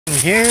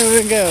Here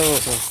we go.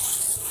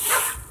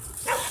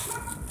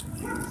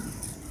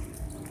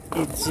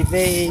 It's a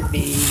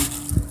baby.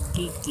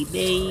 Kiki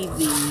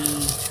baby.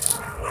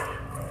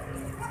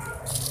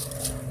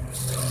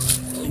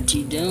 What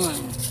you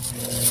doing?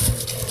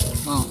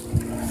 Oh.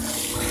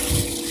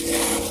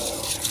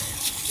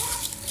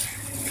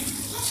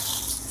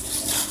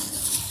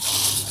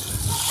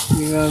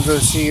 You gonna go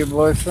see your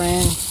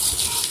boyfriend?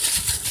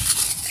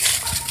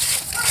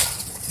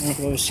 You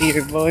gonna go see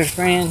your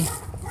boyfriend?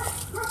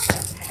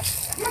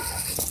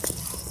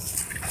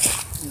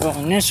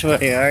 Going this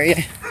way, are you?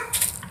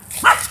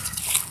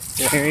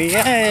 There he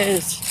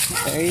is.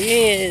 There he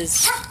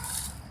is.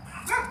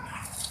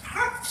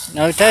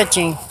 No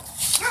touching.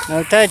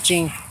 No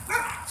touching.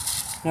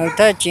 No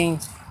touching.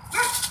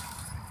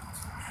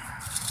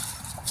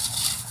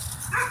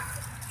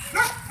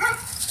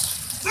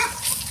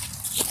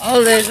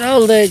 Hold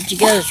it. You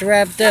got us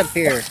wrapped up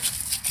here.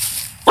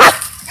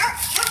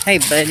 Hey,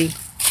 buddy.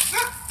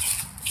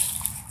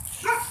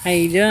 How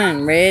you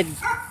doing, Red?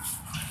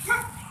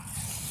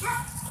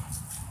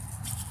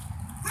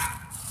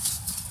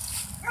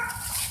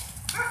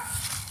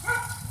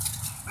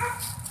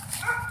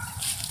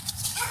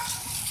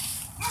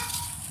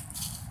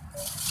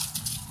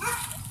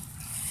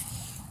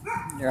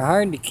 They're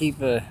hard to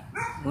keep a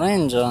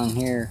lens on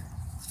here.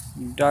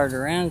 You dart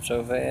around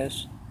so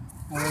fast.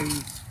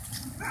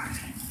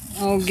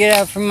 Oh, get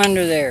out from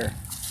under there.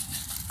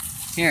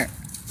 Here.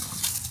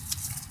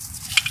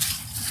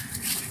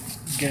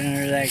 Get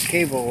under that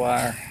cable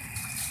wire.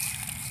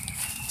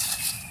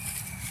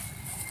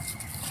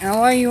 Now,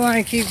 why you want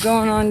to keep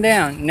going on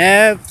down?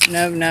 Nope.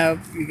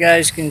 You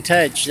guys can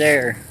touch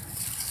there.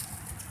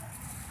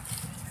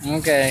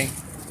 Okay.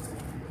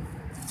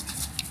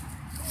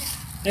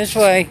 This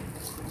way.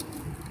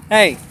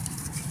 Hey.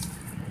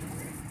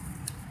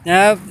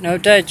 Nope, no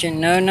touching.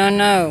 No.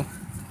 No.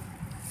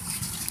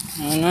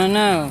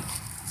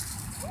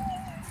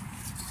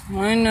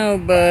 I know,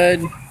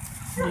 bud.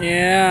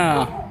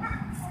 Yeah.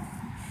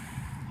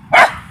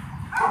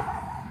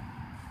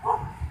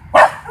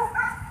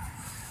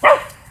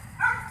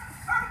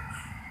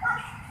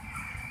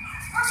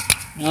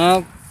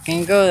 Nope,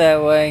 can't go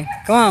that way.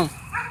 Come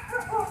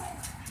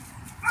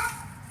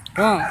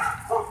on.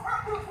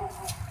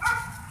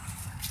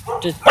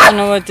 Just don't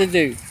know what to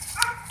do.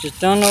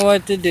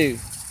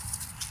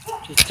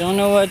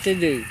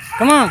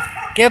 Come on,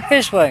 get up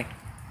this way.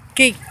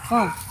 Kiki,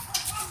 come on.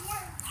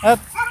 Up.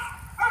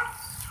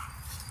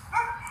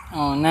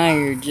 Oh, now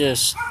you're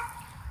just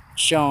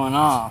showing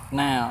off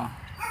now.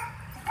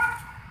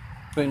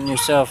 Putting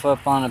yourself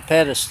up on a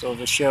pedestal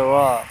to show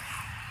off.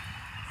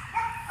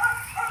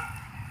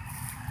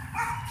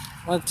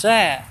 What's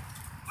that?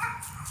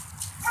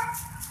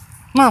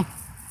 Come on.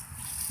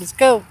 Let's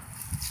go.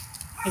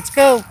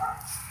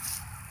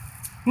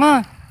 Come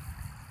on.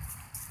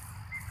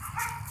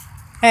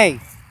 Hey.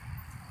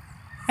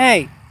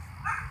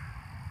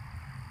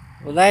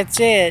 Well, that's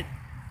it.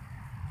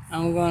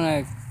 I'm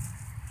gonna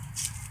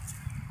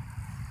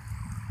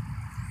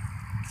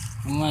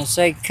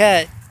say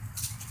cut.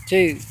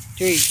 2,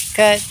 3,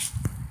 cut.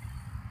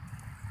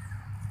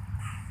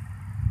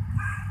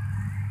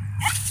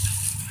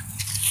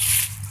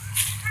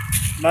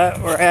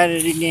 But we're at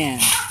it again.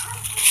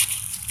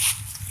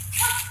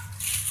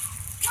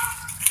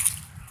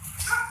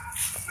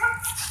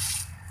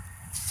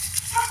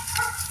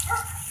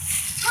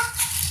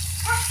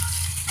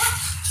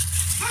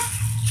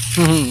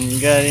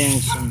 Got in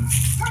some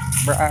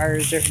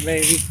briars there,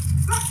 baby.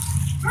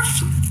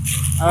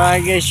 Oh, I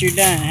guess you're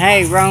done.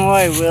 Hey, wrong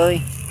way,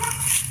 Willie.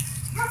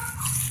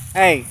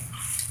 Hey.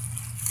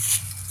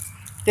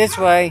 This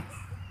way.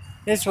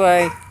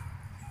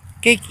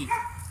 Kiki.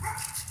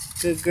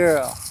 Good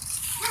girl.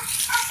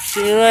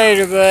 See you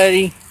later,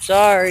 buddy.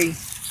 Sorry.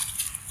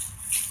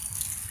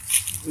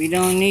 We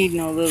don't need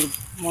no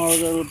more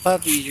little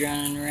puppies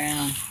running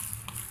around.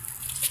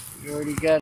 We already got